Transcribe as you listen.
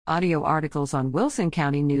Audio articles on Wilson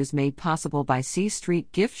County News made possible by C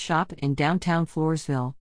Street Gift Shop in downtown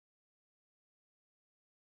Floresville.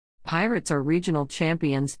 Pirates are regional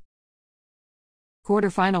champions.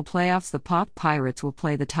 Quarterfinal playoffs. The Poth Pirates will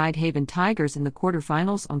play the Tidehaven Tigers in the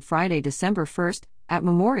quarterfinals on Friday, December 1st, at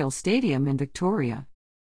Memorial Stadium in Victoria.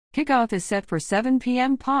 Kickoff is set for 7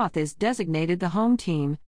 p.m. Poth is designated the home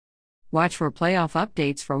team. Watch for playoff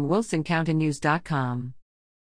updates from WilsonCountyNews.com.